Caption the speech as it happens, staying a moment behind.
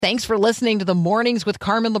Thanks for listening to the Mornings with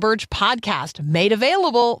Carmen LaBerge podcast, made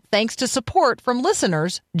available thanks to support from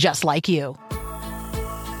listeners just like you.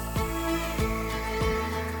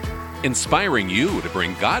 Inspiring you to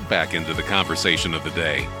bring God back into the conversation of the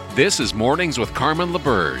day. This is Mornings with Carmen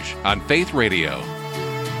LaBerge on Faith Radio.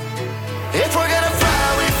 If we're gonna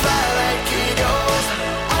fly, we fly like eagles,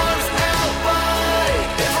 arms out wide.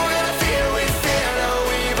 If we're gonna fear, we fear no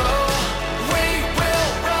evil. We will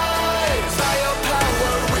rise. By your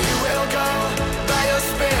power we will go. By your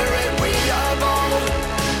spirit we are bold.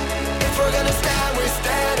 If we're gonna stand, we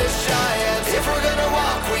stand as giants. If we're gonna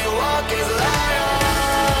walk, we walk as lions.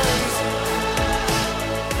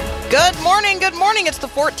 Good morning, good morning. It's the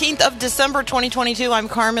 14th of December, 2022. I'm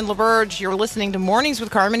Carmen LaBerge. You're listening to Mornings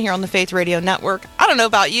with Carmen here on the Faith Radio Network. I don't know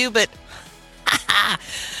about you, but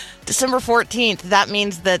December 14th, that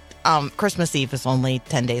means that Christmas Eve is only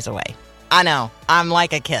 10 days away. I know. I'm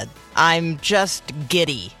like a kid. I'm just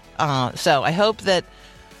giddy. So I hope that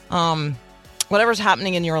whatever's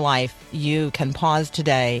happening in your life, you can pause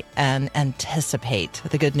today and anticipate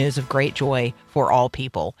the good news of great joy for all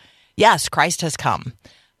people. Yes, Christ has come.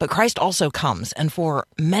 But Christ also comes, and for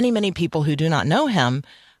many, many people who do not know him,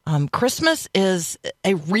 Christmas is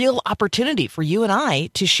a real opportunity for you and I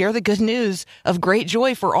to share the good news of great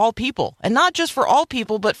joy for all people. And not just for all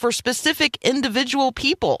people, but for specific individual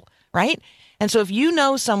people, right? And so if you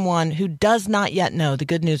know someone who does not yet know the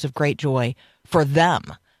good news of great joy for them,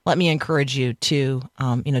 let me encourage you to,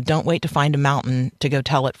 don't wait to find a mountain to go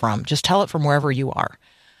tell it from. Just tell it from wherever you are.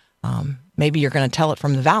 Maybe you're going to tell it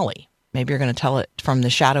from the valley. Maybe you're going to tell it from the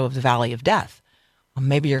shadow of the valley of death.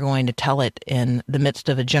 Maybe you're going to tell it in the midst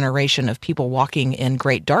of a generation of people walking in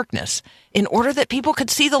great darkness in order that people could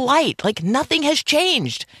see the light. Like nothing has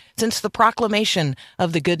changed since the proclamation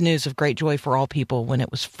of the good news of great joy for all people when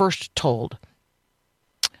it was first told.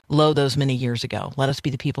 Lo, those many years ago. Let us be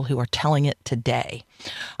the people who are telling it today.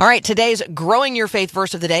 All right, today's Growing Your Faith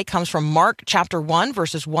verse of the day comes from Mark chapter 1,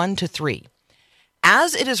 verses 1 to 3.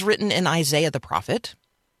 As it is written in Isaiah the prophet.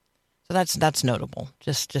 So that's notable.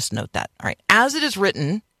 Just note that. All right. As it is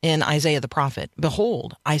written in Isaiah the prophet,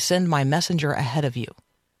 behold, I send my messenger ahead of you,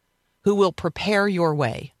 who will prepare your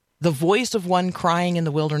way. The voice of one crying in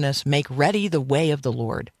the wilderness, make ready the way of the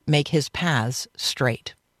Lord, make his paths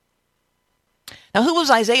straight. Now, who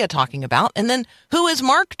was Isaiah talking about? And then who is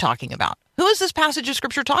Mark talking about? Who is this passage of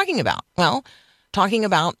scripture talking about? Well, talking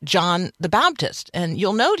about John the Baptist. And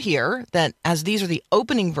you'll note here that as these are the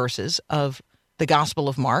opening verses of the Gospel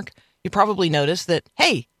of Mark, you probably notice that,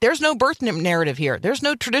 hey, there's no birth narrative here. There's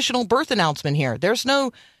no traditional birth announcement here. There's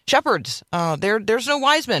no shepherds. There's no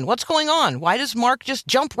wise men. What's going on? Why does Mark just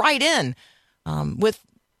jump right in with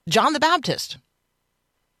John the Baptist?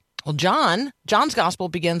 Well, John's gospel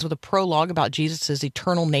begins with a prologue about Jesus'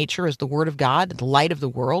 eternal nature as the Word of God, the light of the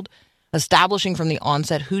world, establishing from the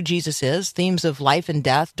onset who Jesus is, themes of life and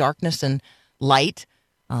death, darkness and light,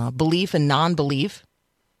 belief and non-belief.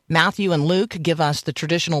 Matthew and Luke give us the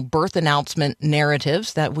traditional birth announcement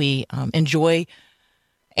narratives that we enjoy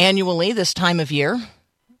annually this time of year.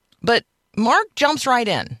 But Mark jumps right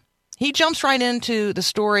in. He jumps right into the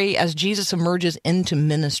story as Jesus emerges into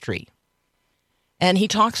ministry. And he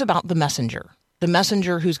talks about the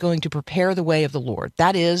messenger who's going to prepare the way of the Lord.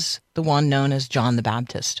 That is the one known as John the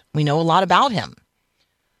Baptist. We know a lot about him.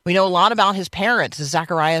 We know a lot about his parents,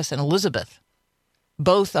 Zacharias and Elizabeth,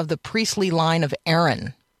 both of the priestly line of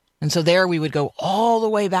Aaron. And so there we would go all the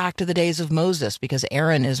way back to the days of Moses because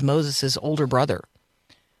Aaron is Moses' older brother.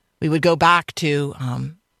 We would go back to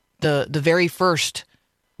the very first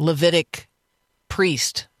Levitic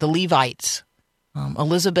priest, the Levites.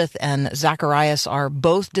 Elizabeth and Zacharias are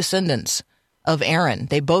both descendants of Aaron.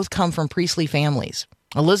 They both come from priestly families.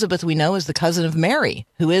 Elizabeth, we know, is the cousin of Mary,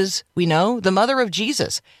 who is, we know, the mother of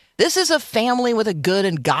Jesus. This is a family with a good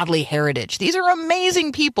and godly heritage. These are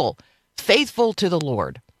amazing people, faithful to the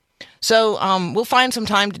Lord. So we'll find some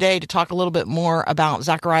time today to talk a little bit more about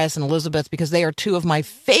Zacharias and Elizabeth because they are two of my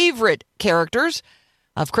favorite characters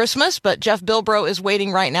of Christmas. But Jeff Bilbro is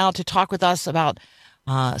waiting right now to talk with us about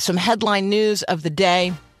some headline news of the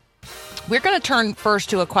day. We're going to turn first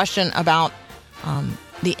to a question about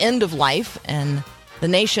the end of life and the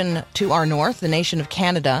nation to our north, the nation of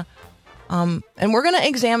Canada. And we're going to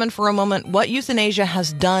examine for a moment what euthanasia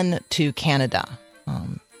has done to Canada.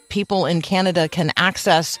 People in Canada can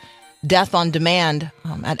access death on demand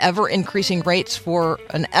at ever-increasing rates for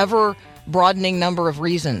an ever-broadening number of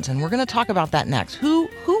reasons. And we're going to talk about that next. Who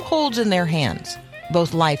holds in their hands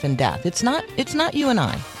both life and death? It's not you and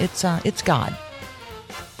I. It's God.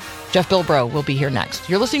 Jeff Bilbro will be here next.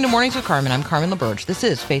 You're listening to Mornings with Carmen. I'm Carmen LaBerge. This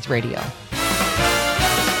is Faith Radio.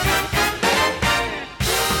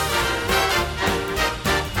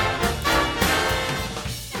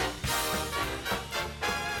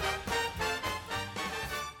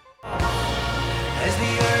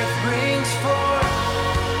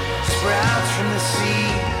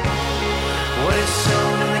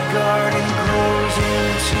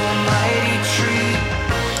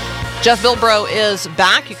 Jeff Bilbro is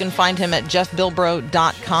back. You can find him at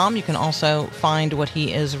jeffbilbro.com. You can also find what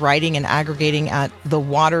he is writing and aggregating at The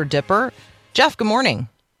Water Dipper. Jeff, good morning.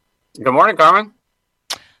 Good morning, Carmen.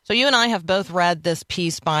 So you and I have both read this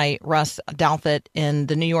piece by Russ Douthat in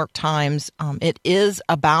the New York Times. It is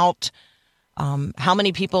about how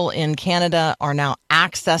many people in Canada are now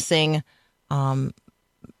accessing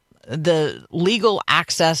the legal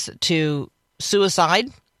access to suicide.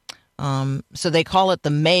 So they call it the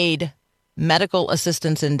MAID, Medical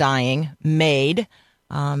Assistance in Dying, MAID,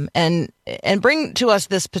 and bring to us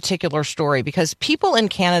this particular story because people in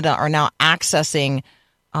Canada are now accessing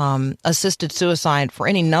assisted suicide for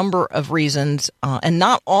any number of reasons, and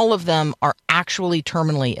not all of them are actually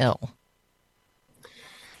terminally ill.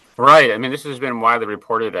 Right. I mean, this has been widely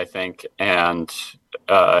reported, I think, and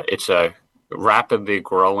it's a rapidly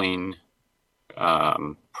growing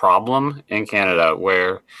problem in Canada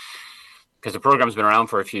where, because the program's been around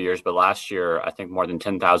for a few years, but last year, I think more than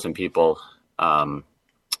 10,000 people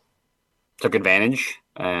took advantage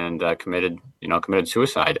and committed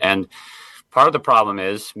suicide. And part of the problem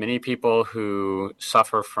is many people who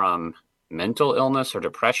suffer from mental illness or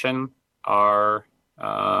depression are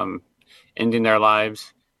ending their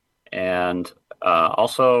lives, and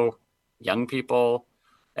also young people,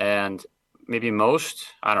 and maybe most,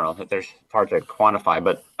 I don't know, there's hard to quantify,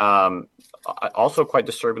 but also quite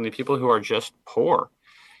disturbingly, people who are just poor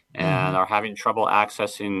and are having trouble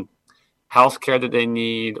accessing health care that they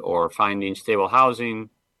need or finding stable housing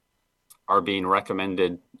are being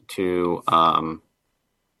recommended to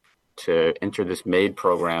enter this MAID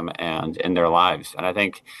program and end their lives. And I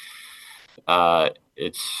think as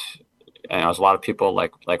a lot of people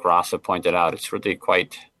like Ross have pointed out, it's really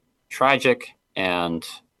quite tragic and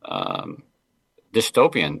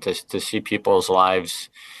dystopian to see people's lives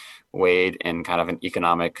weighed in kind of an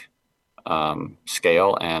economic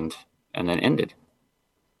scale and then ended.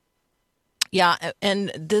 Yeah, and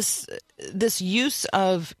this use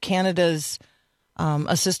of Canada's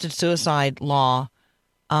assisted suicide law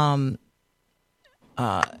in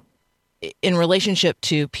relationship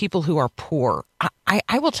to people who are poor,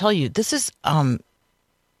 I will tell you, this is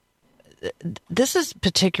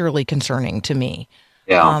particularly concerning to me.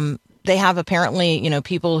 Yeah. They have apparently,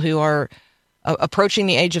 people who are approaching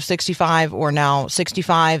the age of 65 or now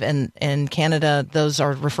 65, and in Canada, those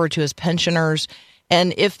are referred to as pensioners.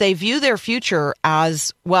 And if they view their future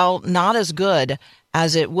as, well, not as good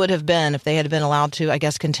as it would have been if they had been allowed to, I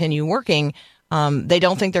guess, continue working, they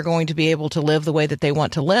don't think they're going to be able to live the way that they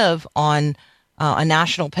want to live on a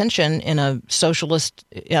national pension in under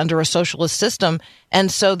a socialist system.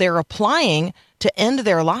 And so they're applying to end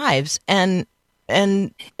their lives. And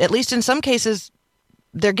at least in some cases,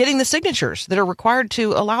 they're getting the signatures that are required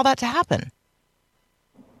to allow that to happen.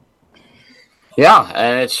 Yeah,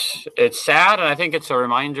 and it's sad, and I think it's a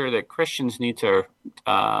reminder that Christians need to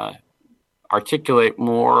articulate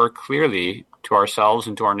more clearly to ourselves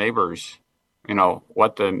and to our neighbors,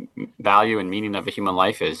 what the value and meaning of a human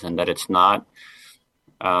life is, and that it's not,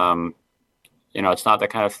 it's not the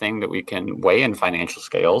kind of thing that we can weigh in financial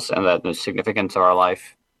scales, and that the significance of our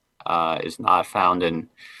life is not found in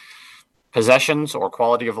possessions or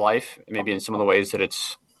quality of life, maybe in some of the ways that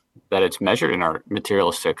it's measured in our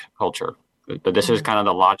materialistic culture. But this is kind of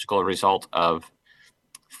the logical result of,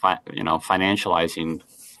 financializing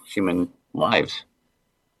human lives.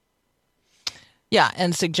 Yeah,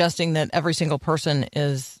 and suggesting that every single person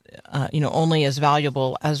is, only as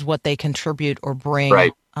valuable as what they contribute or bring.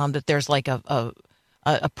 Right. That there's like a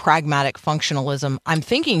pragmatic functionalism. I'm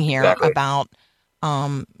thinking here about,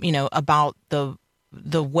 about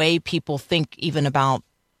the way people think even about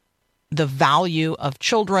the value of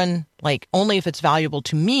children, like only if it's valuable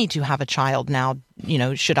to me to have a child now,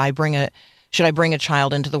 should I bring a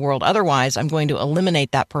child into the world? Otherwise, I'm going to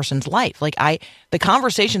eliminate that person's life. The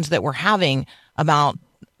conversations that we're having about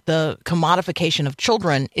the commodification of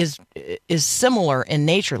children is similar in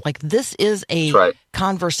nature. Like, this is a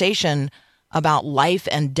conversation about life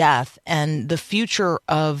and death and the future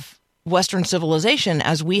of Western civilization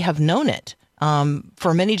as we have known it.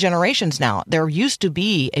 For many generations now, there used to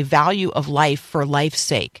be a value of life for life's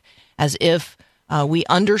sake, as if we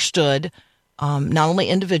understood, not only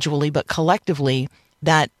individually but collectively,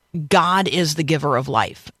 that God is the giver of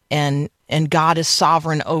life, and God is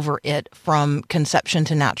sovereign over it from conception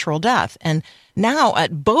to natural death. And now,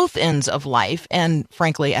 at both ends of life, and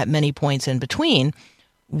frankly at many points in between,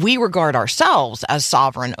 we regard ourselves as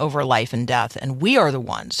sovereign over life and death, and we are the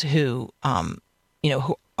ones who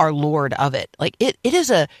who are Lord of it. Like, it is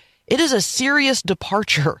a serious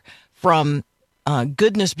departure from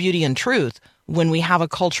goodness, beauty, and truth when we have a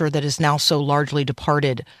culture that is now so largely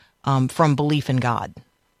departed from belief in God.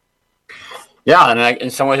 Yeah, and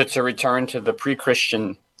in some ways it's a return to the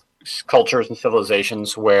pre-Christian cultures and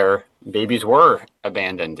civilizations where babies were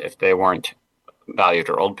abandoned if they weren't valued,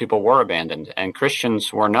 or old people were abandoned. And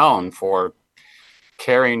Christians were known for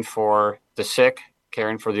caring for the sick,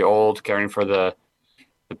 caring for the old, caring for the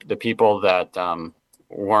people that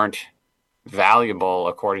weren't valuable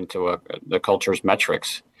according to the culture's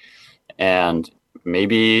metrics. And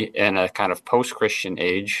maybe in a kind of post-Christian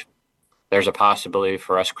age, there's a possibility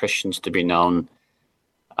for us Christians to be known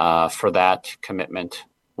for that commitment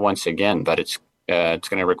once again. But it's going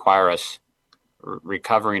to require us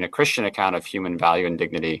recovering a Christian account of human value and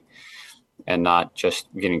dignity, and not just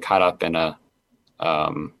getting caught up in a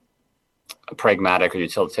pragmatic or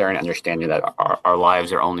utilitarian understanding that our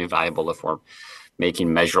lives are only valuable if we're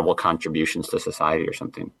making measurable contributions to society or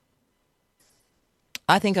something.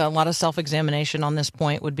 I think a lot of self-examination on this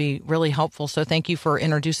point would be really helpful. So thank you for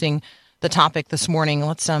introducing the topic this morning.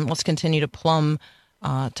 Let's continue to plumb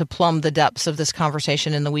the depths of this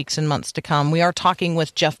conversation in the weeks and months to come. We are talking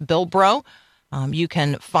with Jeff Bilbrough. You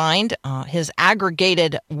can find his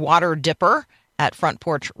aggregated water dipper at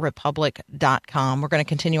frontporchrepublic.com. We're going to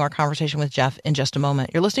continue our conversation with Jeff in just a moment.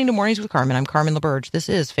 You're listening to Mornings with Carmen. I'm Carmen LaBerge. This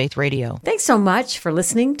is Faith Radio. Thanks so much for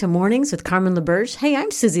listening to Mornings with Carmen LaBerge. Hey, I'm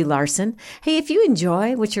Susie Larson. Hey, if you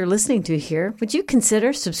enjoy what you're listening to here, would you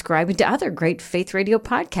consider subscribing to other great Faith Radio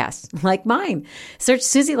podcasts like mine? Search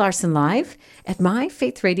Susie Larson Live at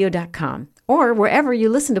myfaithradio.com or wherever you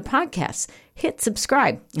listen to podcasts. Hit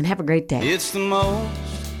subscribe and have a great day. It's the most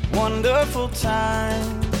wonderful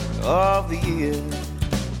time of the year.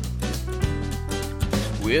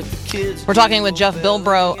 With the kids. We're talking with Jeff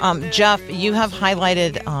Bilbrough. Jeff, you have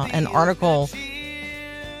highlighted an article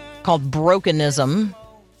called Brokenism.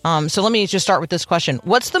 So let me just start with this question.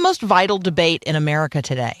 What's the most vital debate in America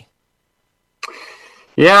today?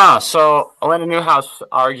 Yeah, so Elena Newhouse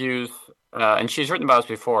argues, and she's written about this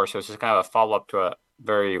before, so this is kind of a follow-up to a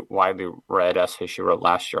very widely read essay she wrote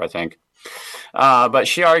last year, I think. But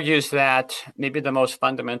she argues that maybe the most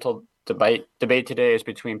fundamental debate today is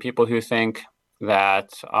between people who think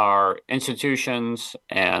that our institutions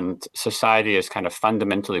and society is kind of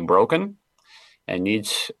fundamentally broken and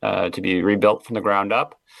needs to be rebuilt from the ground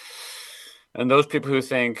up, and those people who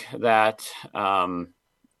think that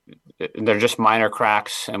they're just minor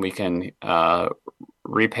cracks and we can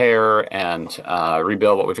repair and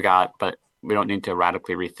rebuild what we've got, but we don't need to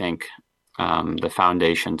radically rethink the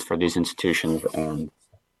foundations for these institutions. And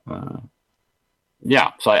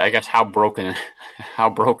so I guess how broken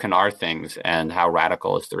are things, and how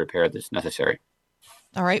radical is the repair that's necessary?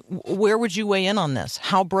 All right. Where would you weigh in on this?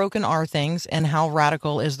 How broken are things, and how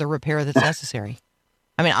radical is the repair that's necessary?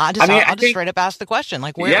 I mean, I'll just straight up ask the question.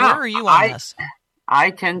 Like, where are you on this? I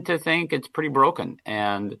tend to think it's pretty broken.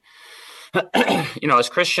 And, as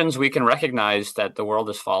Christians, we can recognize that the world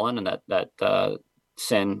has fallen, and that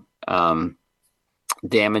sin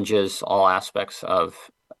damages all aspects of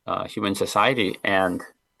human society. And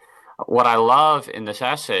what I love in this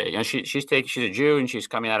essay, she's a Jew and she's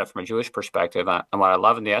coming at it from a Jewish perspective. And what I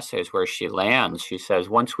love in the essay is where she lands. She says,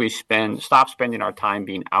 once we stop spending our time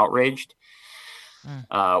being outraged,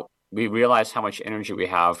 we realize how much energy we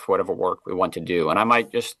have for whatever work we want to do. And I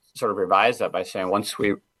might just sort of revise that by saying, once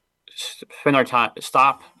we spend our time,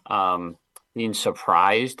 stop being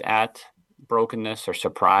surprised at brokenness, or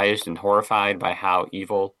surprised and horrified by how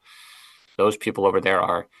evil those people over there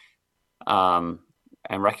are,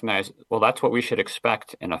 and recognize, well, that's what we should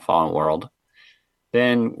expect in a fallen world,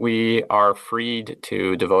 then we are freed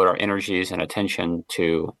to devote our energies and attention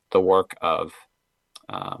to the work of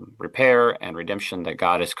repair and redemption that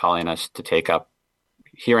God is calling us to take up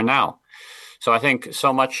here and now. So I think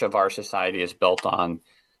so much of our society is built on,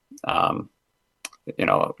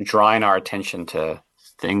 drawing our attention to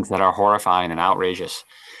things that are horrifying and outrageous,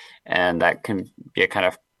 and that can be a kind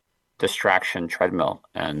of distraction treadmill,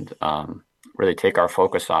 and really take our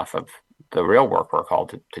focus off of the real work we're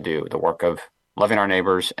called to do, the work of loving our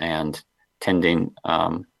neighbors and tending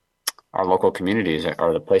our local communities,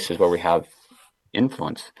 or the places where we have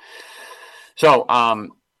influence. So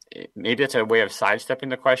maybe it's a way of sidestepping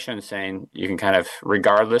the question and saying you can kind of,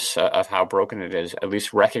 regardless of how broken it is, at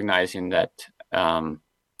least recognizing that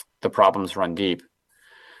the problems run deep,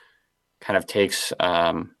 kind of takes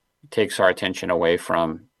our attention away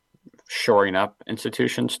from shoring up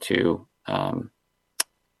institutions to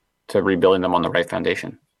rebuilding them on the right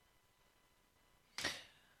foundation.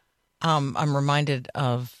 I'm reminded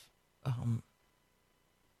of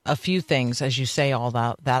a few things as you say all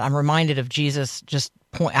that. I'm reminded of Jesus just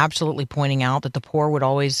absolutely pointing out that the poor would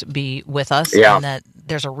always be with us, and that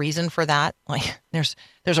there's a reason for that. Like there's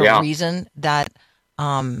a reason that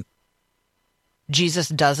Jesus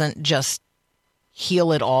doesn't just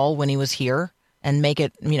heal it all when he was here and make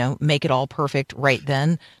it all perfect right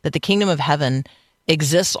then, that the kingdom of heaven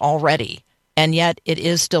exists already, and yet it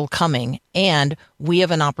is still coming, and we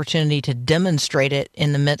have an opportunity to demonstrate it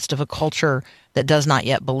in the midst of a culture that does not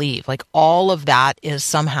yet believe. Like all of that is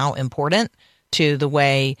somehow important to the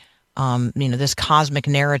way this cosmic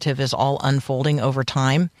narrative is all unfolding over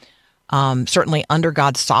time. Certainly under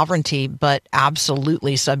God's sovereignty, but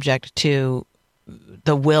absolutely subject to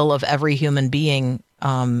the will of every human being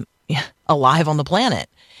alive on the planet.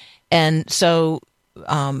 And so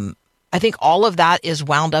I think all of that is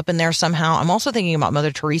wound up in there somehow. I'm also thinking about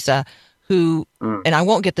Mother Teresa, who, and I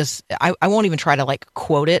won't get this, I won't even try to like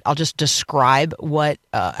quote it. I'll just describe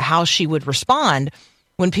how she would respond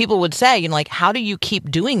when people would say, like, how do you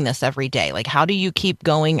keep doing this every day? Like, how do you keep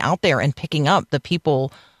going out there and picking up the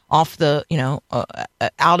people off the,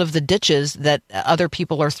 out of the ditches that other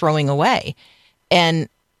people are throwing away? And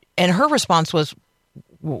her response was,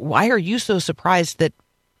 why are you so surprised that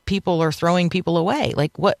people are throwing people away?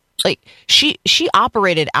 Like what? Like she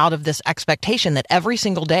operated out of this expectation that every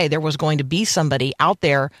single day there was going to be somebody out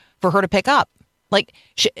there for her to pick up. Like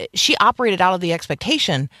she operated out of the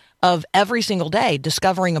expectation of every single day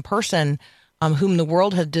discovering a person whom the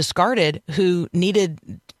world had discarded, who needed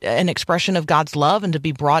an expression of God's love and to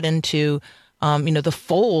be brought into the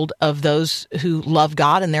fold of those who love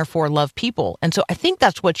God and therefore love people. And so I think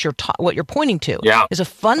that's what you're pointing to is a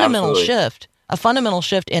fundamental shift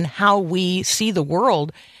in how we see the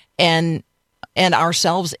world and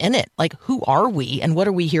ourselves in it. Like, who are we and what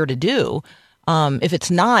are we here to do? If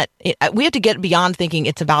it's not, we have to get beyond thinking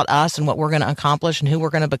it's about us and what we're going to accomplish and who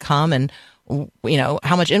we're going to become and,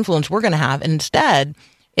 how much influence we're going to have. And instead,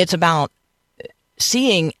 it's about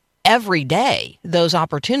seeing every day those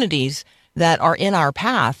opportunities that are in our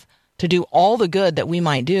path to do all the good that we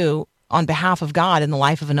might do on behalf of God in the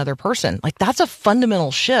life of another person. Like, that's a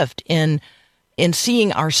fundamental shift in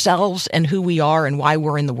seeing ourselves and who we are and why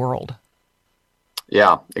we're in the world.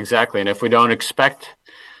 Yeah, exactly. And if we don't expect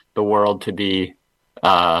the world to be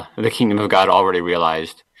the kingdom of God already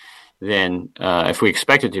realized, then if we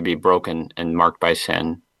expect it to be broken and marked by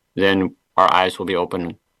sin, then our eyes will be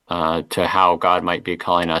open to how God might be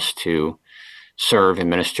calling us to serve and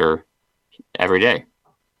minister every day.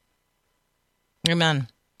 Amen.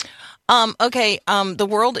 Okay. The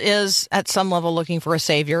world is at some level looking for a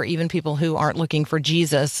savior, even people who aren't looking for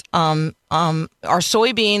Jesus. Are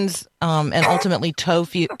soybeans and ultimately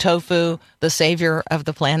tofu the savior of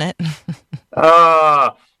the planet?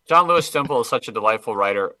 John Lewis Stimple is such a delightful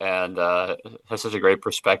writer and has such a great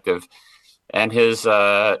perspective. And his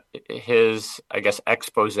I guess,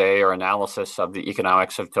 expose or analysis of the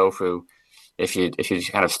economics of tofu, if you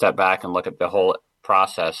kind of step back and look at the whole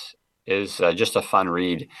process, is just a fun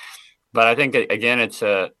read. But I think, again, it's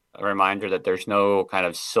a reminder that there's no kind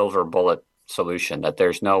of silver bullet solution, that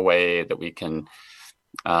there's no way that we can,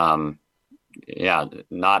 not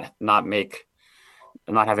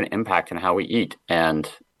have an impact on how we eat.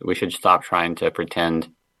 And we should stop trying to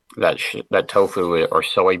pretend that that tofu or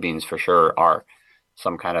soybeans for sure are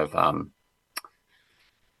some kind of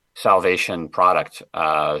salvation product.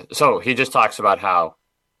 So he just talks about how,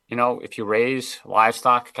 if you raise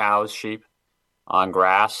livestock, cows, sheep, on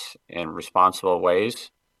grass in responsible ways,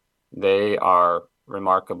 they are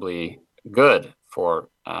remarkably good for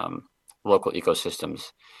local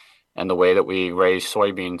ecosystems. And the way that we raise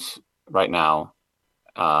soybeans right now,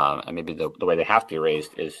 and maybe the way they have to be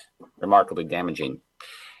raised, is remarkably damaging.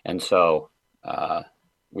 And so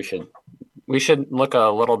we should look a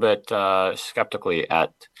little bit skeptically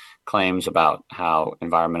at claims about how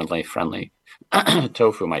environmentally friendly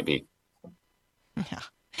tofu might be. Yeah.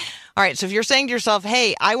 All right. So if you're saying to yourself,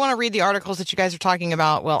 hey, I want to read the articles that you guys are talking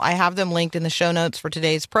about, well, I have them linked in the show notes for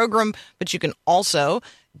today's program, but you can also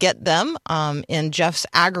get them in Jeff's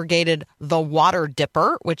aggregated The Water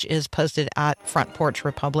Dipper, which is posted at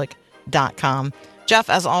frontporchrepublic.com. Jeff,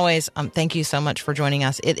 as always, thank you so much for joining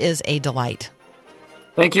us. It is a delight.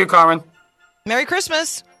 Thank you, Carmen. Merry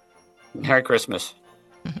Christmas. Merry Christmas.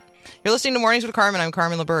 You're listening to Mornings with Carmen. I'm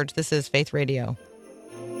Carmen LaBerge. This is Faith Radio.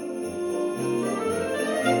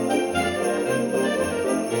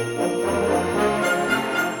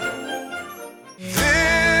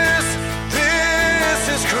 This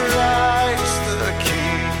is Christ the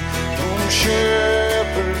King, whom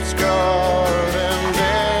shepherds guard and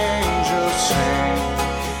angels sing.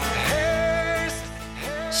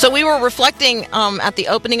 So we we were reflecting at the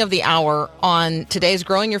opening of the hour on today's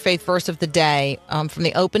Growing Your Faith verse of the day from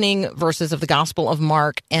the opening verses of the Gospel of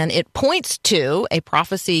Mark, and it points to a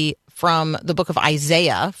prophecy from the book of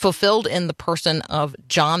Isaiah fulfilled in the person of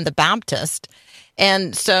John the Baptist.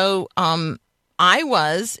 And so I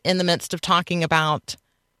was in the midst of talking about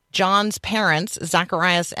John's parents,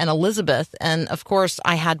 Zacharias and Elizabeth, and of course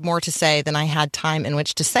I had more to say than I had time in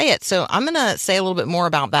which to say it. So I'm going to say a little bit more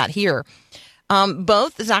about that here.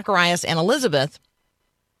 Both Zacharias and Elizabeth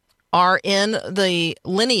are in the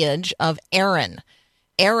lineage of Aaron.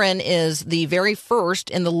 Aaron is the very first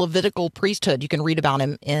in the Levitical priesthood. You can read about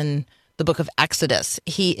him in the book of Exodus.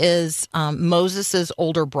 He is Moses'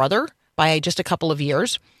 older brother by just a couple of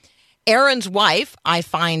years. Aaron's wife, I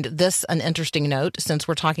find this an interesting note since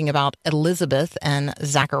we're talking about Elizabeth and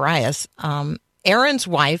Zacharias. Aaron's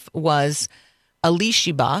wife was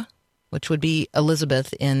Elisheba, which would be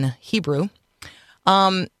Elizabeth in Hebrew.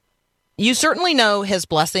 You certainly know his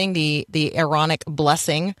blessing, the Aaronic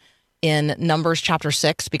blessing in Numbers chapter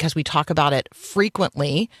 6, because we talk about it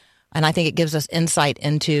frequently, and I think it gives us insight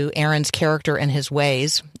into Aaron's character and his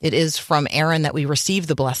ways. It is from Aaron that we receive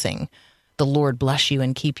the blessing. The Lord bless you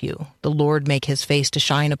and keep you. The Lord make his face to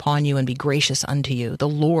shine upon you and be gracious unto you. The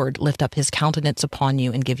Lord lift up his countenance upon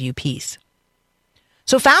you and give you peace.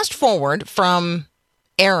 So fast forward from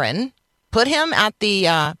Aaron, put him at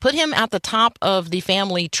the top of the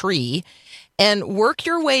family tree, and work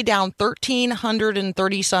your way down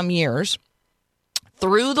 1,330 some years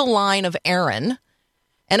through the line of Aaron,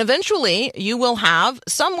 and eventually you will have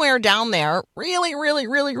somewhere down there, really, really,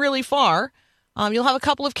 really, really far, you'll have a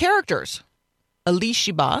couple of characters,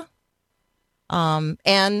 Elisheba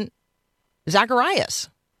and Zacharias.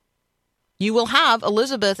 You will have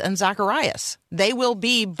Elizabeth and Zacharias. They will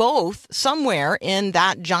be both somewhere in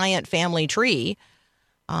that giant family tree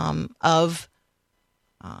of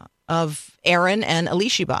Aaron and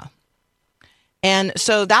Elisheba. And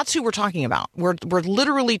so that's who we're talking about. We're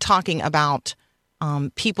literally talking about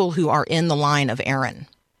people who are in the line of Aaron.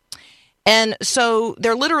 And so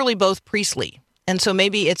they're literally both priestly. And so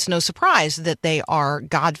maybe it's no surprise that they are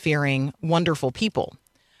God-fearing, wonderful people.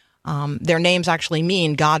 Their names actually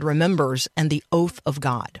mean God remembers and the oath of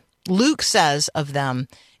God. Luke says of them,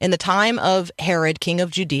 in the time of Herod, king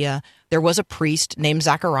of Judea, there was a priest named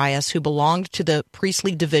Zacharias who belonged to the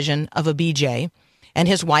priestly division of Abijah, and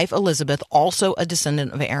his wife Elizabeth, also a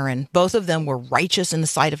descendant of Aaron. Both of them were righteous in the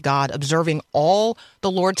sight of God, observing all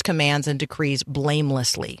the Lord's commands and decrees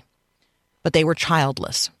blamelessly. But they were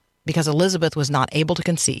childless, because Elizabeth was not able to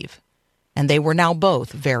conceive, and they were now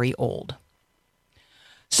both very old.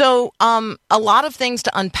 So a lot of things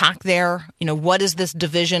to unpack there. You know, what is this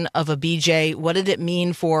division of Abijah? What did it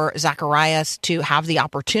mean for Zacharias to have the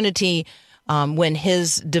opportunity when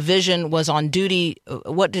his division was on duty?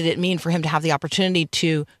 What did it mean for him to have the opportunity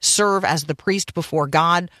to serve as the priest before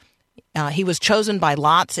God? He was chosen by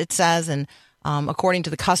lots, it says, and according to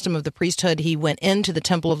the custom of the priesthood, he went into the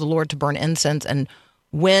temple of the Lord to burn incense. And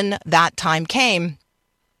when that time came,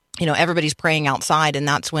 you know, everybody's praying outside, and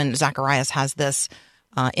that's when Zacharias has this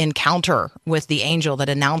encounter with the angel that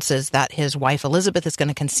announces that his wife Elizabeth is going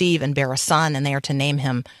to conceive and bear a son, and they are to name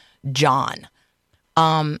him John.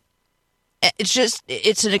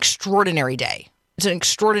 It's an extraordinary day. It's an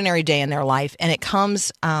extraordinary day in their life, and it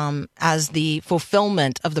comes as the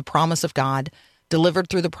fulfillment of the promise of God delivered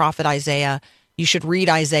through the prophet Isaiah. You should read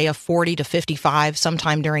Isaiah 40 to 55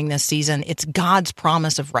 sometime during this season. It's God's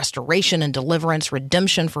promise of restoration and deliverance,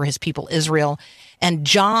 redemption for his people Israel. And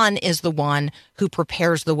John is the one who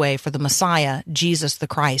prepares the way for the Messiah, Jesus the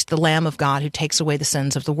Christ, the Lamb of God who takes away the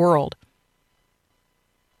sins of the world.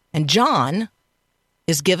 And John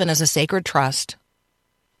is given as a sacred trust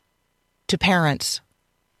to parents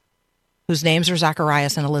whose names are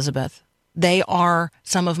Zacharias and Elizabeth. They are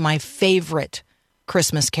some of my favorite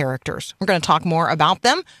Christmas characters. We're going to talk more about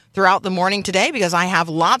them throughout the morning today because I have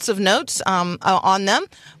lots of notes on them.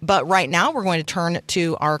 But right now, we're going to turn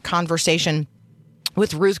to our conversation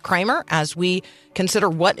with Ruth Kramer as we consider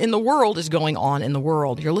what in the world is going on in the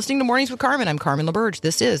world. You're listening to Mornings with Carmen. I'm Carmen LaBerge.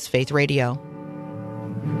 This is Faith Radio.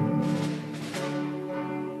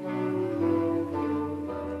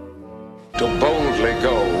 To boldly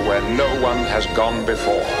go where no one has gone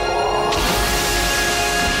before.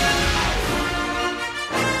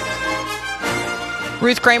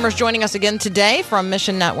 Ruth Kramer's joining us again today from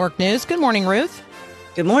Mission Network News. Good morning, Ruth.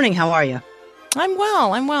 Good morning. How are you? I'm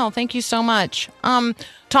well. Thank you so much.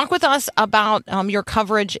 Talk with us about your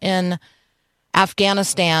coverage in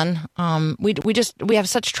Afghanistan. We have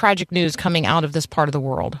such tragic news coming out of this part of the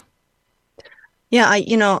world. Yeah,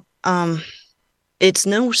 it's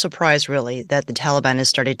no surprise, really, that the Taliban has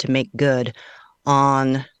started to make good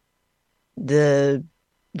on the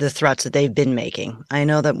threats that they've been making. I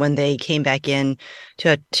know that when they came back in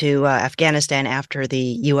to Afghanistan after the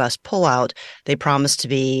U.S. pullout, they promised to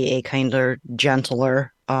be a kinder,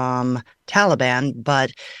 gentler Taliban,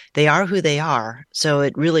 but they are who they are. So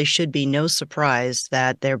it really should be no surprise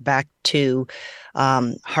that they're back to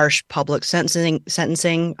harsh public sentencing,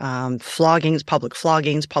 floggings,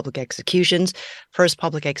 public executions. First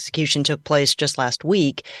public execution took place just last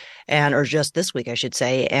week, or just this week, I should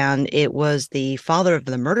say, and it was the father of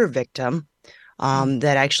the murder victim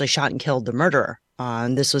that actually shot and killed the murderer.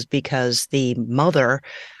 And this was because the mother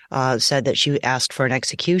said that she asked for an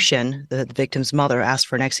execution. The victim's mother asked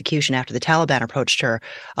for an execution after the Taliban approached her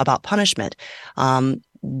about punishment.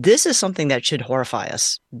 This is something that should horrify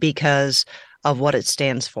us because of what it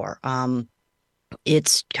stands for.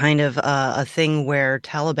 It's kind of a thing where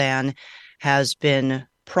Taliban has been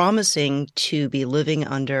promising to be living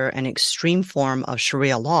under an extreme form of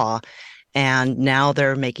Sharia law, and now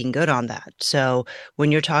they're making good on that. So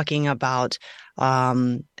when you're talking about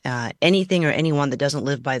anything or anyone that doesn't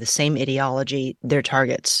live by the same ideology, they're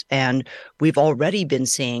targets. And we've already been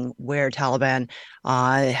seeing where Taliban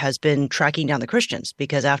has been tracking down the Christians,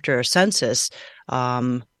 because after a census,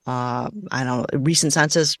 I don't know, a recent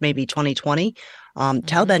census, maybe 2020,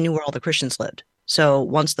 Taliban knew where all the Christians lived. So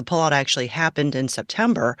once the pullout actually happened in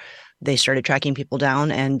September, they started tracking people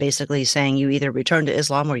down and basically saying you either return to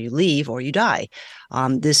Islam or you leave or you die.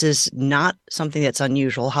 This is not something that's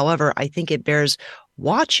unusual. However, I think it bears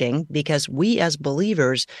watching because we as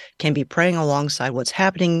believers can be praying alongside what's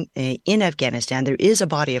happening in Afghanistan. There is a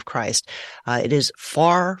body of Christ. It is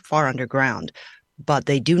far, far underground, but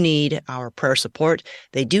they do need our prayer support.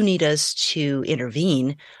 They do need us to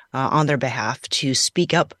intervene on their behalf, to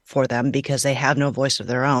speak up for them because they have no voice of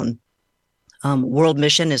their own. World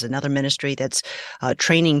Mission is another ministry that's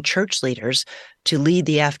training church leaders to lead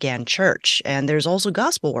the Afghan church. And there's also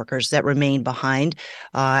gospel workers that remain behind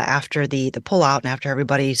after the pullout and after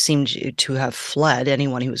everybody seemed to have fled.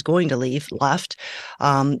 Anyone who was going to leave left.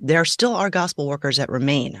 There still are gospel workers that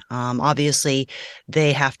remain. Obviously,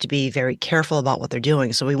 they have to be very careful about what they're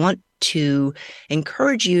doing. So we want to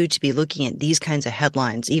encourage you to be looking at these kinds of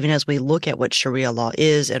headlines, even as we look at what Sharia law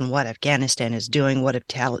is and what Afghanistan is doing, what the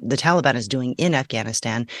Taliban is doing in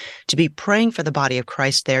Afghanistan, to be praying for the body of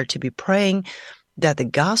Christ there, to be praying that the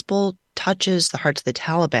gospel touches the hearts of the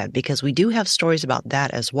Taliban, because we do have stories about that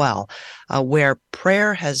as well, where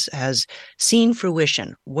prayer has seen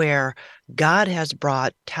fruition, where God has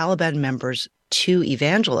brought Taliban members to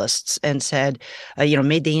evangelists and said,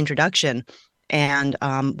 made the introduction. And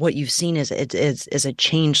what you've seen is a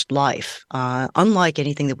changed life, unlike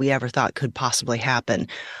anything that we ever thought could possibly happen.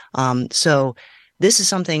 So this is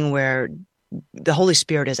something where the Holy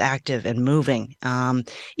Spirit is active and moving,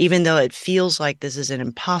 even though it feels like this is an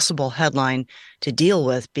impossible headline to deal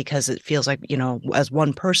with, because it feels like, as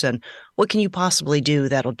one person, what can you possibly do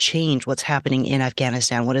that'll change what's happening in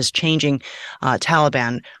Afghanistan? What is changing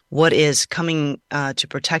Taliban? What is coming to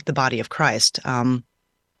protect the body of Christ?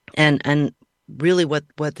 And really what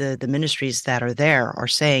the ministries that are there are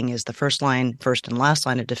saying is the first and last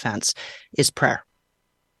line of defense is prayer.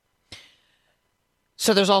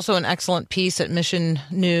 So there's also an excellent piece at Mission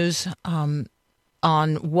News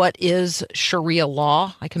on what is Sharia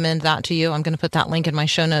law. I commend that to you. I'm going to put that link in my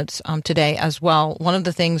show notes today as well. One of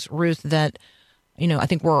the things, Ruth, that I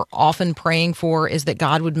think we're often praying for is that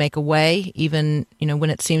God would make a way, even when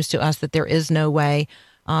it seems to us that there is no way.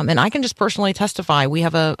 And I can just personally testify. We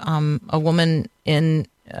have a woman in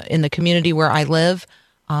the community where I live,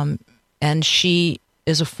 and she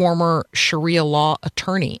is a former Sharia law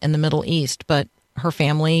attorney in the Middle East, but her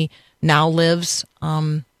family now lives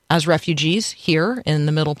as refugees here in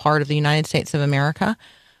the middle part of the United States of America,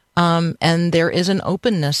 and there is an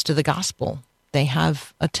openness to the gospel. They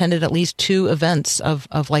have attended at least 2 events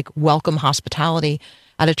of like welcome hospitality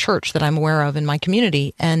at a church that I'm aware of in my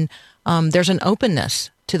community, and there's an openness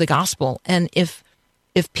to the gospel. And if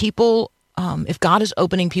people, if God is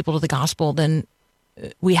opening people to the gospel, then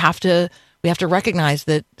we have to recognize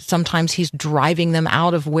that sometimes He's driving them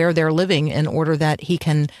out of where they're living in order that He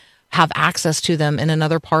can have access to them in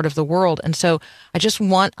another part of the world. And so I just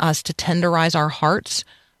want us to tenderize our hearts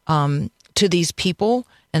to these people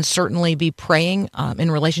and certainly be praying in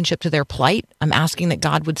relationship to their plight. I'm asking that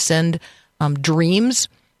God would send dreams,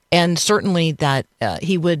 and certainly that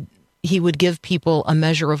He would give people a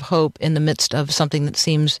measure of hope in the midst of something that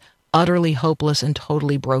seems utterly hopeless and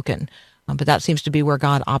totally broken. But that seems to be where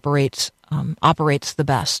God operates the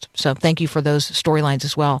best. So thank you for those storylines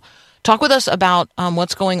as well. Talk with us about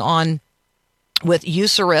what's going on with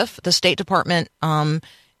USARIF, the State Department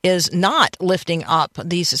is not lifting up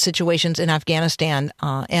these situations in Afghanistan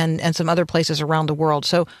and some other places around the world.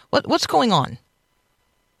 So what's going on?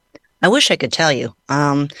 I wish I could tell you.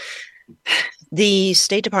 The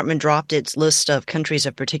State Department dropped its list of countries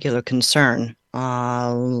of particular concern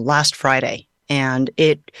last Friday, and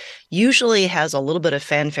it usually has a little bit of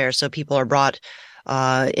fanfare, so people are brought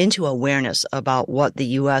into awareness about what the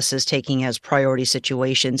U.S. is taking as priority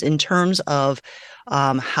situations in terms of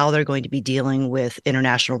how they're going to be dealing with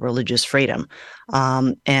international religious freedom.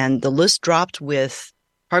 And the list dropped with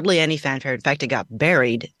hardly any fanfare. In fact, it got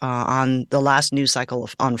buried on the last news cycle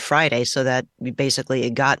on Friday, so that basically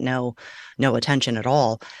it got no attention at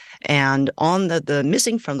all. And on the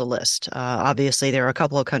missing from the list, obviously there are a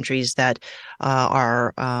couple of countries that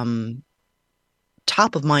are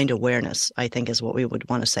top of mind awareness, I think is what we would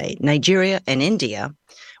want to say. Nigeria and India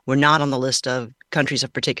were not on the list of countries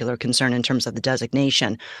of particular concern in terms of the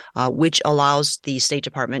designation, which allows the State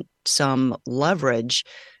Department some leverage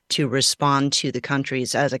to respond to the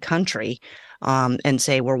countries as a country and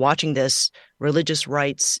say, we're watching this. Religious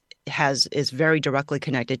rights is very directly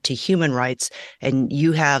connected to human rights, and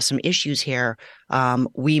you have some issues here.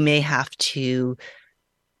 We may have to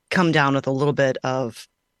come down with a little bit of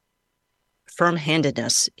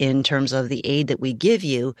firm-handedness in terms of the aid that we give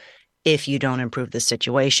you if you don't improve the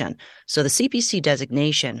situation. So the CPC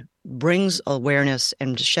designation brings awareness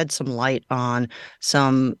and sheds some light on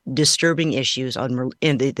some disturbing issues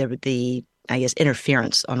in the I guess,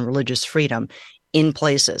 interference on religious freedom in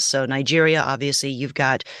places. So Nigeria, obviously, you've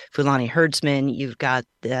got Fulani herdsmen, you've got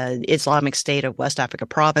the Islamic State of West Africa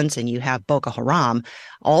Province, and you have Boko Haram,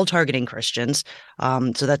 all targeting Christians.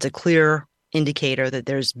 So that's a clear indicator that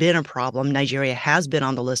there's been a problem. Nigeria has been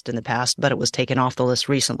on the list in the past, but it was taken off the list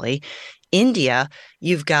recently. India,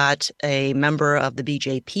 you've got a member of the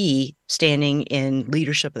BJP standing in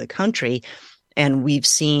leadership of the country, and we've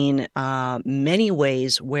seen many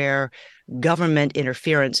ways where government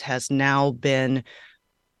interference has now been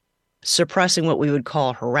suppressing what we would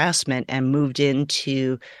call harassment and moved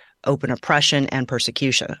into open oppression and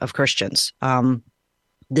persecution of Christians.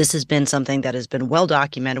 This has been something that has been well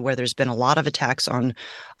documented, where there's been a lot of attacks on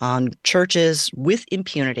churches with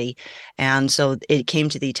impunity. And so it came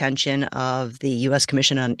to the attention of the U.S.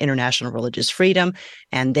 Commission on International Religious Freedom,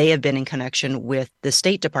 and they have been in connection with the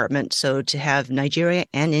State Department. So to have Nigeria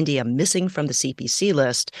and India missing from the CPC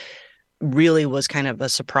list really was kind of a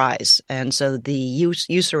surprise. And so the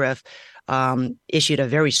USARIF issued a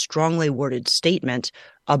very strongly worded statement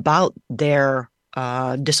about their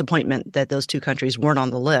disappointment that those two countries weren't on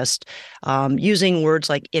the list, using words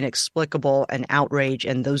like inexplicable and outrage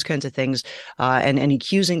and those kinds of things, and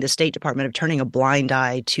accusing the State Department of turning a blind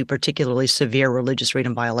eye to particularly severe religious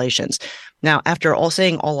freedom violations. Now, after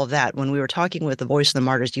saying all of that, when we were talking with the Voice of the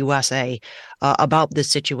Martyrs USA about this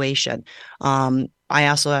situation, I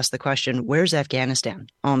also asked the question, where's Afghanistan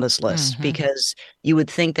on this list? Mm-hmm. Because you would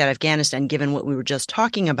think that Afghanistan, given what we were just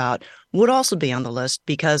talking about, would also be on the list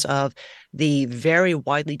because of the very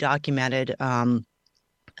widely documented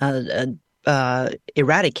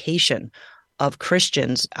eradication of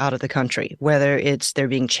Christians out of the country, whether it's they're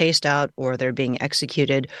being chased out or they're being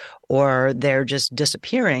executed or they're just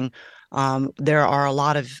disappearing. There are a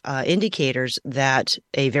lot of indicators that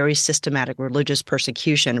a very systematic religious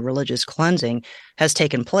persecution, religious cleansing has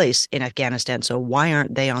taken place in Afghanistan. So why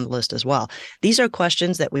aren't they on the list as well? These are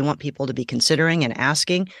questions that we want people to be considering and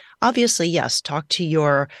asking. Obviously, yes, talk to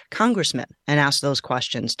your congressman and ask those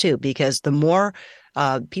questions too, because the more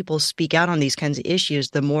people speak out on these kinds of issues,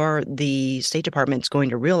 the more the State Department is going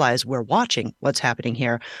to realize we're watching what's happening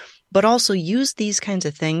here, but also use these kinds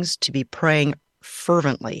of things to be praying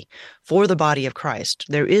fervently for the body of Christ.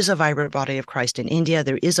 There is a vibrant body of Christ in India.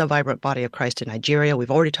 There is a vibrant body of Christ in Nigeria. We've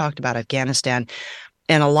already talked about Afghanistan.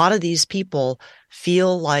 And a lot of these people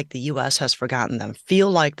feel like the U.S. has forgotten them, feel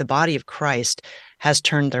like the body of Christ has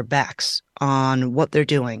turned their backs on what they're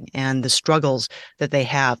doing and the struggles that they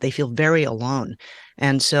have. They feel very alone.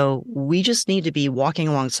 And so we just need to be walking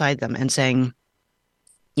alongside them and saying,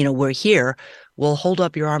 you know, we're here. We'll hold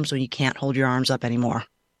up your arms when you can't hold your arms up anymore.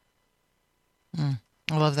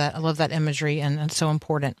 I love that. I love that imagery, and it's so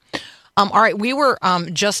important. All right, we were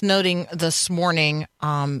just noting this morning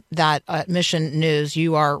that at Mission News,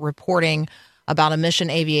 you are reporting about a Mission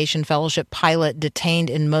Aviation Fellowship pilot detained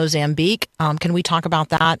in Mozambique. Can we talk about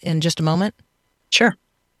that in just a moment? Sure.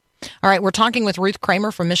 All right, we're talking with Ruth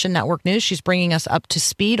Kramer from Mission Network News. She's bringing us up to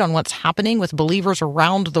speed on what's happening with believers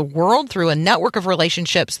around the world through a network of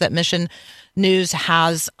relationships that Mission News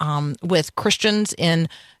has with Christians in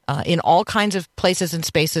in all kinds of places and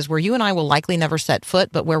spaces where you and I will likely never set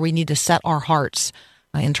foot, but where we need to set our hearts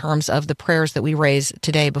in terms of the prayers that we raise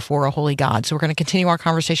today before a holy God. So we're going to continue our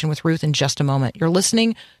conversation with Ruth in just a moment. You're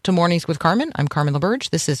listening to Mornings with Carmen. I'm Carmen LaBerge.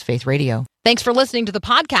 This is Faith Radio. Thanks for listening to the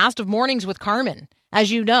podcast of Mornings with Carmen. As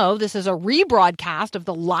you know, this is a rebroadcast of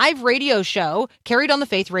the live radio show carried on the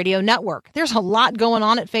Faith Radio Network. There's a lot going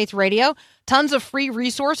on at Faith Radio. Tons of free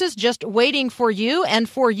resources just waiting for you and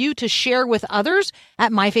for you to share with others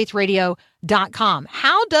at myfaithradio.com.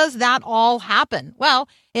 How does that all happen? Well,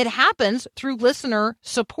 it happens through listener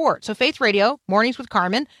support. So Faith Radio, Mornings with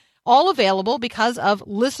Carmen, all available because of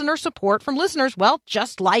listener support from listeners, well,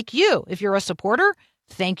 just like you. If you're a supporter,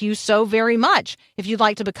 thank you so very much. If you'd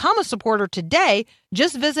like to become a supporter today,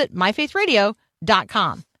 just visit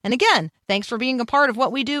myfaithradio.com. And again, thanks for being a part of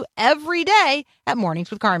what we do every day at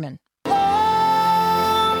Mornings with Carmen.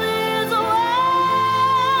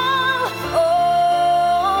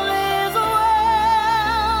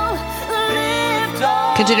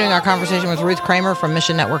 Continuing our conversation with Ruth Kramer from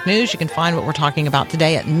Mission Network News. You can find what we're talking about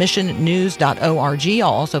today at missionnews.org.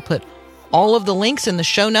 I'll also put all of the links in the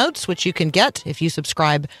show notes, which you can get if you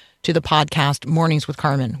subscribe to the podcast Mornings with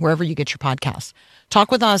Carmen, wherever you get your podcasts.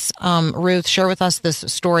 Talk with us, Ruth. Share with us this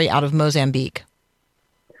story out of Mozambique.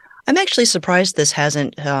 I'm actually surprised this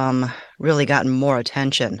hasn't really gotten more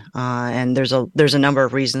attention, and there's a number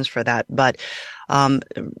of reasons for that. But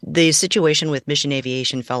the situation with Mission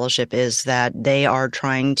Aviation Fellowship is that they are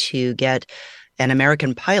trying to get an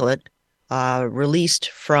American pilot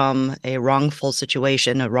released from a wrongful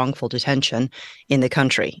situation, a wrongful detention in the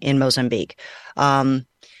country, in Mozambique.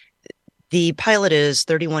 The pilot is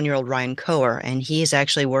 31-year-old Ryan Coer, and he is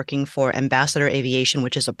actually working for Ambassador Aviation,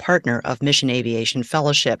 which is a partner of Mission Aviation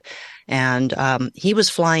Fellowship. And he was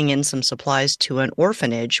flying in some supplies to an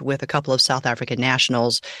orphanage with a couple of South African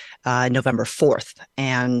nationals November 4th.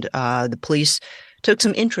 And the police took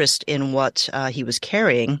some interest in what he was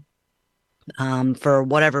carrying. For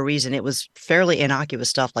whatever reason, it was fairly innocuous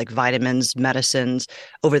stuff like vitamins, medicines,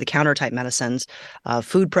 over-the-counter type medicines,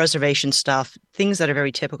 food preservation stuff, things that are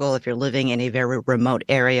very typical if you're living in a very remote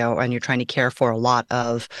area and you're trying to care for a lot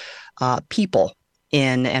of people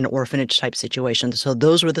in an orphanage type situation. So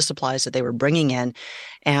those were the supplies that they were bringing in.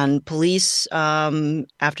 And police,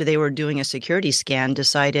 after they were doing a security scan,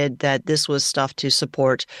 decided that this was stuff to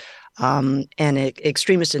support an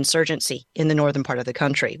extremist insurgency in the northern part of the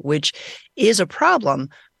country, which is a problem.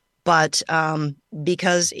 But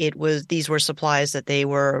because these were supplies that they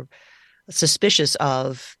were suspicious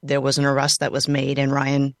of, there was an arrest that was made, and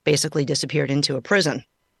Ryan basically disappeared into a prison.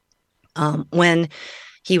 When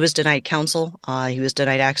he was denied counsel, he was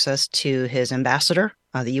denied access to his ambassador,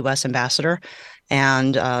 the U.S. ambassador.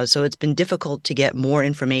 And so it's been difficult to get more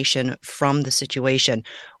information from the situation,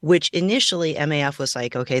 which initially MAF was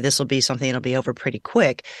like, okay, this will be something that'll be over pretty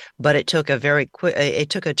quick. But it took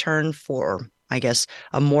a turn for, I guess,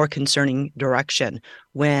 a more concerning direction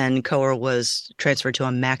when Coer was transferred to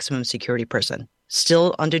a maximum security prison.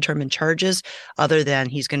 Still undetermined charges, other than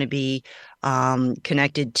he's going to be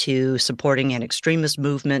connected to supporting an extremist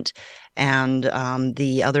movement, and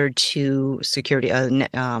the other two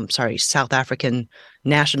South African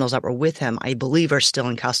nationals that were with him, I believe, are still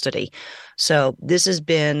in custody. So this has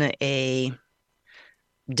been a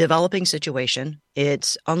developing situation.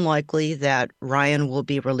 It's unlikely that Ryan will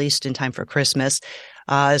be released in time for Christmas.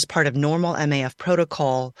 As part of normal MAF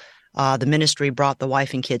protocol, the ministry brought the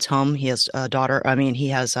wife and kids home. He has a daughter. He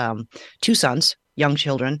has 2 sons, young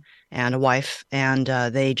children, and a wife, and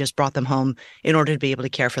they just brought them home in order to be able to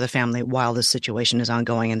care for the family while this situation is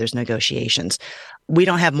ongoing and there's negotiations. We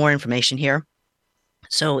don't have more information here.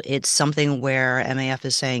 So it's something where MAF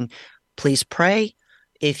is saying, please pray.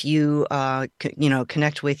 If you,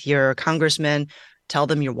 connect with your congressman, tell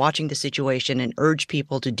them you're watching the situation and urge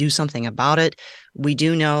people to do something about it. We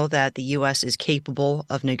do know that the U.S. is capable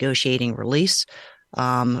of negotiating release.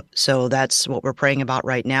 So that's what we're praying about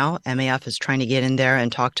right now. MAF is trying to get in there and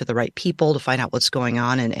talk to the right people to find out what's going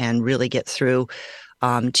on and really get through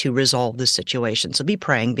to resolve this situation. So be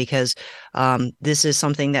praying, because this is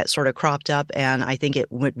something that sort of cropped up, and I think it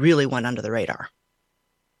really went under the radar.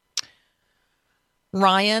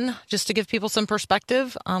 Ryan, just to give people some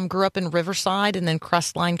perspective, grew up in Riverside and then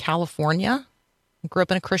Crestline, California. Grew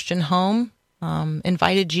up in a Christian home,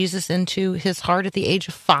 invited Jesus into his heart at the age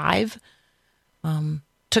of 5.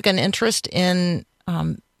 Took an interest in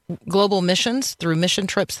global missions through mission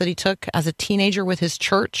trips that he took as a teenager with his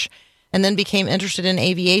church, and then became interested in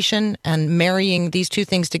aviation and marrying these two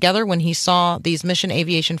things together when he saw these Mission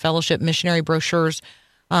Aviation Fellowship missionary brochures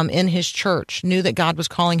in his church, knew that God was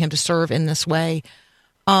calling him to serve in this way.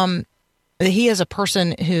 he is a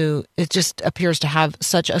person who it just appears to have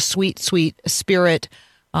such a sweet, sweet spirit.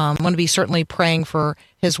 I'm going to be certainly praying for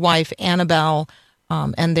his wife, Annabelle,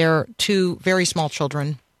 and their two very small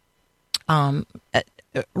children.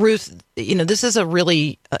 Ruth, this is a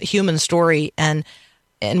really human story, and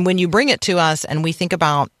when you bring it to us, and we think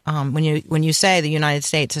about when you say the United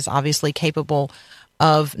States is obviously capable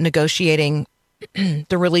of negotiating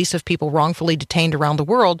the release of people wrongfully detained around the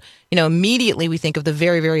world, immediately we think of the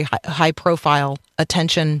very, very high profile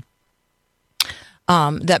attention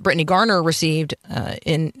that Brittany Griner received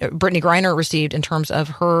in terms of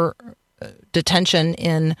her detention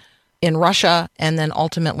in Russia, and then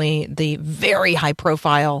ultimately the very high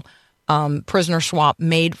profile prisoner swap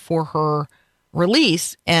made for her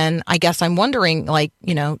release. And I guess I'm wondering,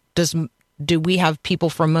 do we have people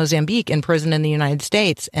from Mozambique in prison in the United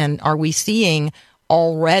States? And are we seeing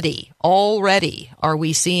already are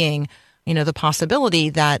we seeing, the possibility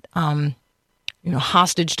that,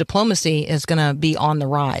 hostage diplomacy is going to be on the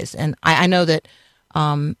rise? And I know that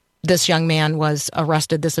this young man was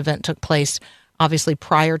arrested. This event took place obviously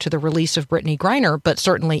prior to the release of Brittany Griner, but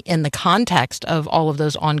certainly in the context of all of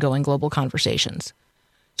those ongoing global conversations.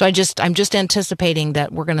 So I'm just anticipating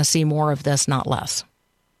that we're going to see more of this, not less.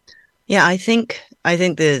 Yeah, I think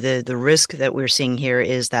the risk that we're seeing here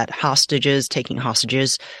is that taking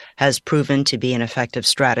hostages has proven to be an effective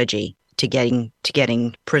strategy to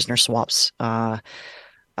getting prisoner swaps mandated,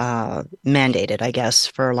 I guess,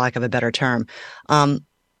 for lack of a better term.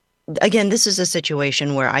 Again, this is a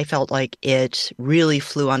situation where I felt like it really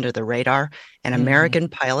flew under the radar. An American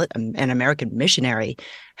pilot, an American missionary,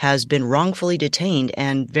 has been wrongfully detained,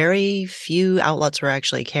 and very few outlets were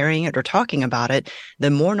actually carrying it or talking about it.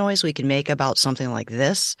 The more noise we can make about something like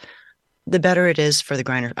this, the better it is for the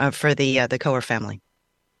the Coer family.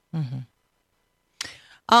 Mm-hmm.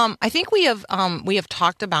 I think we have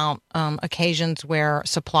talked about occasions where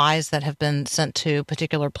supplies that have been sent to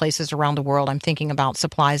particular places around the world. I'm thinking about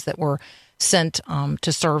supplies that were sent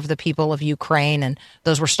to serve the people of Ukraine, and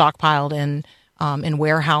those were stockpiled in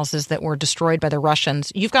warehouses that were destroyed by the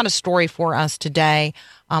Russians. You've got a story for us today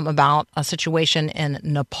about a situation in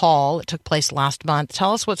Nepal. It took place last month.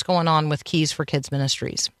 Tell us what's going on with Keys for Kids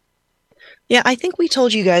Ministries. Yeah, I think we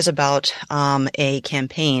told you guys about a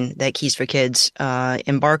campaign that Keys for Kids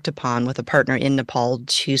embarked upon with a partner in Nepal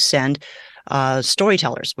to send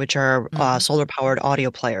storytellers, which are solar-powered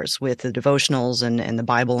audio players with the devotionals and the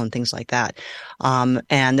Bible and things like that.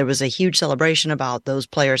 And there was a huge celebration about those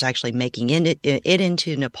players actually making it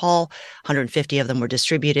into Nepal. 150 of them were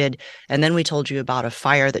distributed. And then we told you about a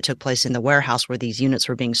fire that took place in the warehouse where these units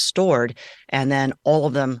were being stored, and then all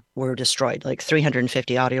of them were destroyed. Like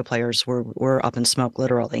 350 audio players were up in smoke,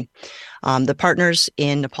 literally. The partners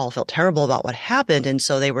in Nepal felt terrible about what happened, and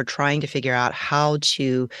so they were trying to figure out how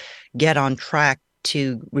to get on track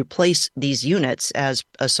to replace these units as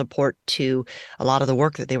a support to a lot of the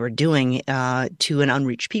work that they were doing to an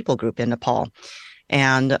unreached people group in Nepal.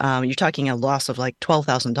 And you're talking a loss of like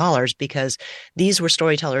 $12,000 because these were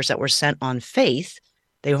storytellers that were sent on faith.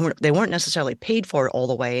 They weren't necessarily paid for it all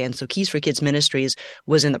the way. And so Keys for Kids Ministries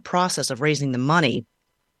was in the process of raising the money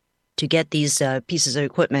to get these pieces of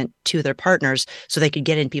equipment to their partners so they could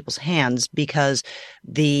get in people's hands, because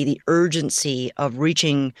the urgency of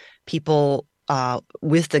reaching people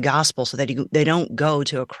with the gospel so that they don't go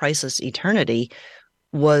to a crisis eternity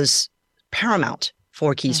was paramount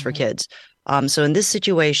for Keys for Kids. So in this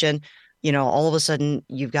situation, all of a sudden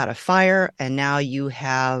you've got a fire and now you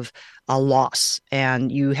have a loss,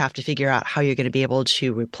 and you have to figure out how you're going to be able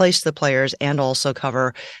to replace the players and also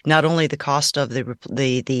cover not only the cost of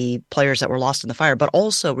the players that were lost in the fire, but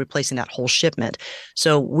also replacing that whole shipment.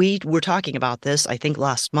 So we were talking about this, I think,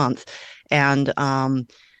 last month, and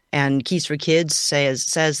Keys for Kids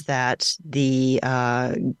says that the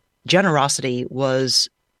generosity was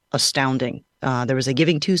astounding. There was a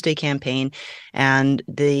Giving Tuesday campaign, and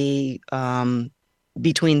the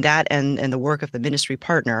between that and the work of the ministry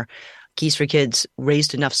partner, Keys for Kids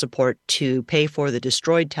raised enough support to pay for the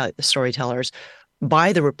destroyed storytellers,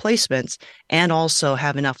 buy the replacements, and also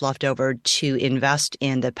have enough left over to invest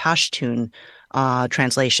in the Pashtun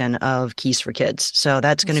translation of Keys for Kids. So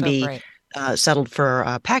that's going to be settled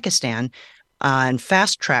for Pakistan and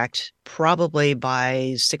fast-tracked probably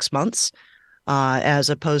by 6 months, as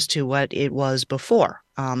opposed to what it was before.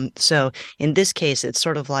 So in this case, it's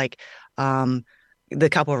sort of like the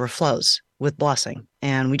cup overflows with blessing.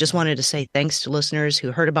 And we just wanted to say thanks to listeners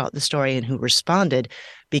who heard about the story and who responded,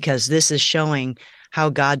 because this is showing how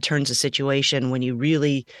God turns a situation when you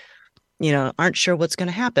really, aren't sure what's going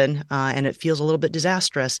to happen and it feels a little bit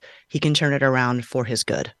disastrous. He can turn it around for his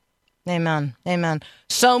good. Amen. Amen.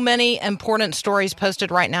 So many important stories posted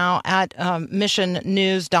right now at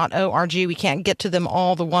missionnews.org. We can't get to them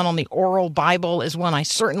all. The one on the oral Bible is one I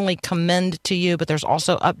certainly commend to you, but there's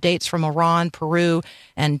also updates from Iran, Peru,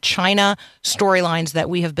 and China, storylines that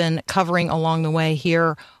we have been covering along the way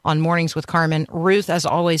here on Mornings with Carmen. Ruth, as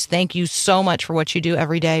always, thank you so much for what you do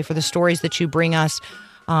every day, for the stories that you bring us,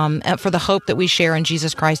 and for the hope that we share in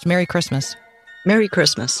Jesus Christ. Merry Christmas. Merry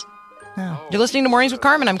Christmas. Yeah. You're listening to Mornings with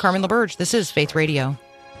Carmen. I'm Carmen LaBerge. This is Faith Radio.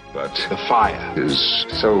 But the fire is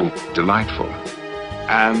so delightful,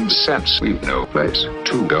 and since we've no place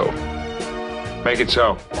to go, make it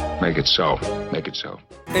so, make it so, make it so.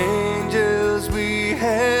 Angels we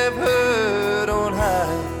have heard on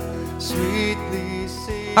high, sweetly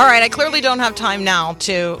sing. All right, I clearly don't have time now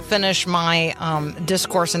to finish my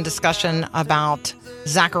discourse and discussion about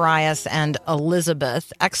Zacharias and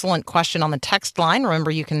Elizabeth. Excellent question on the text line. Remember,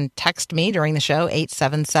 you can text me during the show,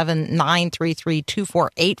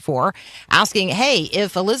 877-933-2484, asking, hey,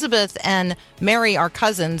 if Elizabeth and Mary are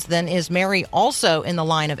cousins, then is Mary also in the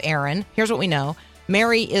line of Aaron? Here's what we know.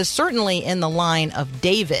 Mary is certainly in the line of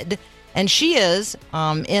David, and she is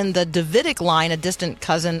in the Davidic line, a distant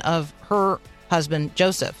cousin of her husband,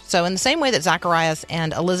 Joseph. So in the same way that Zacharias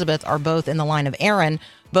and Elizabeth are both in the line of Aaron,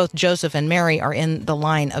 both Joseph and Mary are in the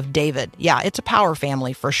line of David. Yeah, it's a power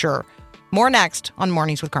family for sure. More next on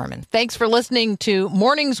Mornings with Carmen. Thanks for listening to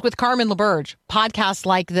Mornings with Carmen LaBerge. Podcasts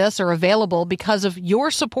like this are available because of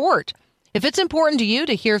your support. If it's important to you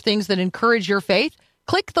to hear things that encourage your faith,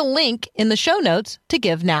 click the link in the show notes to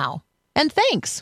give now. And thanks.